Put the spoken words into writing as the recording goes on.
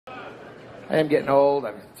I am getting old.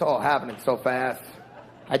 It's all happening so fast.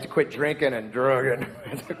 I had to quit drinking and drugging.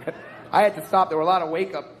 I had to stop. There were a lot of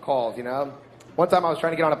wake-up calls, you know. One time I was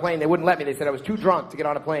trying to get on a plane. They wouldn't let me. They said I was too drunk to get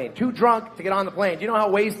on a plane. Too drunk to get on the plane. Do you know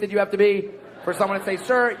how wasted you have to be for someone to say,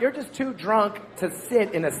 sir, you're just too drunk to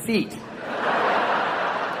sit in a seat.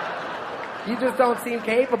 You just don't seem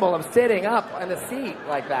capable of sitting up in a seat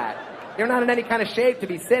like that. You're not in any kind of shape to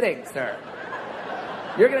be sitting, sir.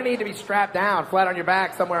 You're going to need to be strapped down, flat on your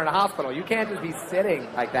back somewhere in a hospital. You can't just be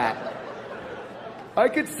sitting like that. I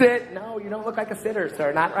could sit. No, you don't look like a sitter,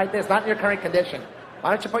 sir. Not right this. Not in your current condition. Why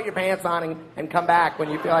don't you put your pants on and come back when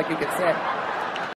you feel like you can sit?